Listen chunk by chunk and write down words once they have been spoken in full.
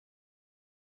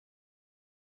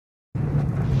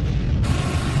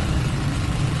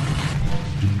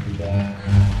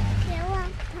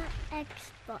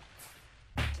Xbox.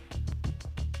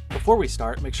 Before we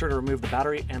start, make sure to remove the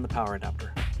battery and the power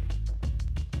adapter.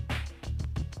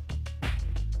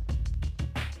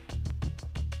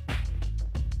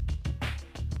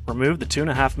 Remove the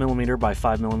 2.5mm by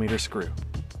 5mm screw.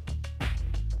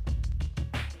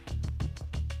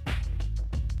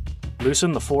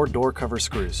 Loosen the 4 door cover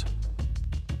screws.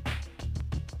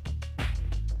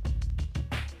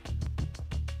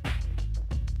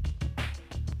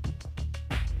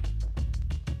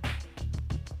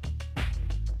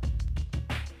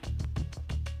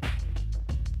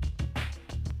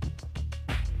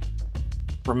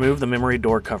 Remove the memory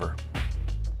door cover.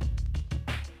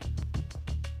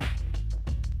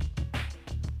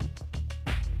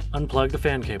 Unplug the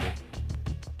fan cable.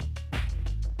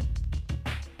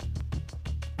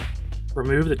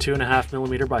 Remove the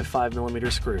 2.5mm by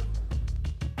 5mm screw.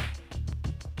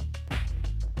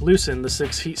 Loosen the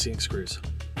 6 heatsink screws.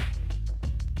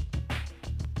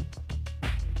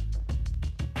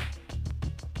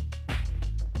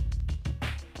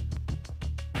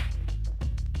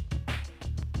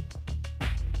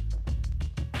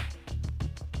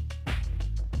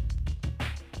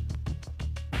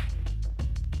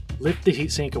 Lift the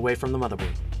heatsink away from the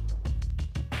motherboard.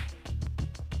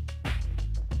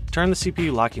 Turn the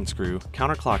CPU locking screw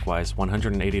counterclockwise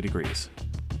 180 degrees.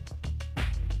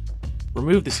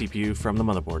 Remove the CPU from the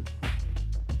motherboard.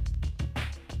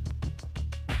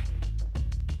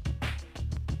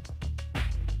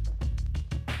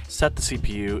 Set the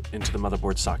CPU into the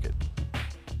motherboard socket.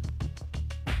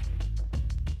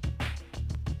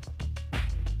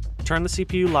 Turn the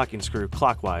CPU locking screw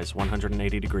clockwise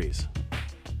 180 degrees.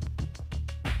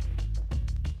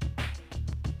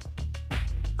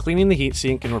 Cleaning the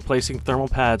heatsink and replacing thermal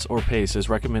pads or paste is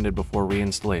recommended before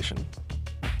reinstallation.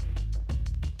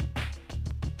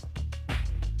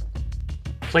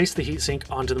 Place the heatsink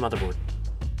onto the motherboard.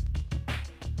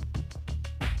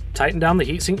 Tighten down the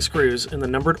heatsink screws in the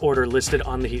numbered order listed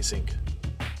on the heatsink.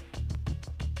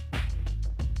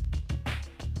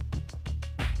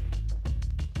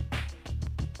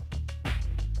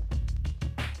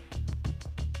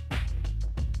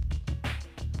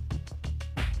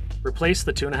 Replace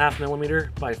the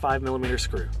 2.5mm by 5mm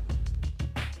screw.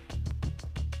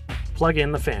 Plug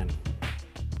in the fan.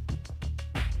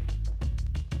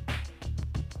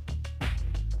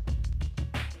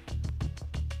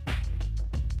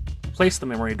 Place the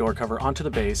memory door cover onto the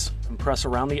base and press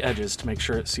around the edges to make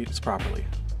sure it seats properly.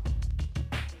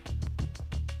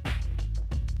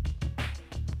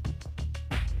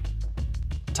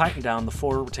 Tighten down the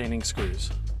 4 retaining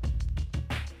screws.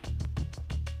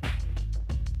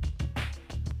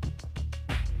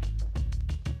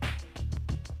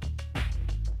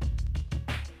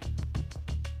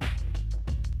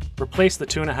 Replace the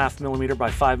 2.5mm by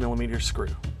 5mm screw.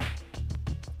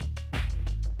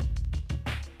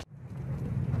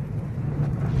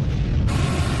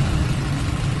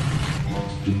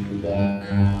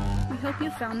 We hope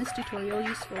you found this tutorial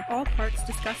useful. All parts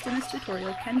discussed in this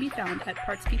tutorial can be found at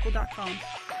partspeople.com.